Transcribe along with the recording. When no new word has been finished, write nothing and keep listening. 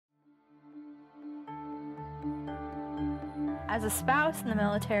As a spouse in the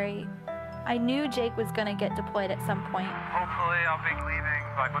military, I knew Jake was going to get deployed at some point. Hopefully I'll be leaving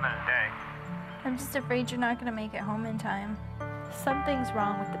like within a day. I'm just afraid you're not going to make it home in time. Something's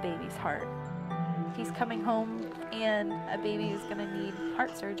wrong with the baby's heart. He's coming home and a baby is going to need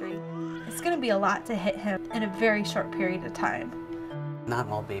heart surgery. It's going to be a lot to hit him in a very short period of time. Not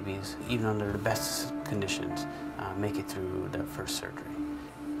all babies, even under the best conditions, make it through their first surgery.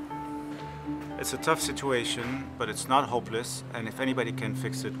 It's a tough situation, but it's not hopeless, and if anybody can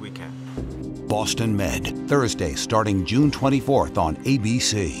fix it, we can. Boston Med, Thursday starting June 24th on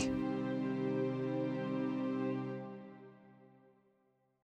ABC.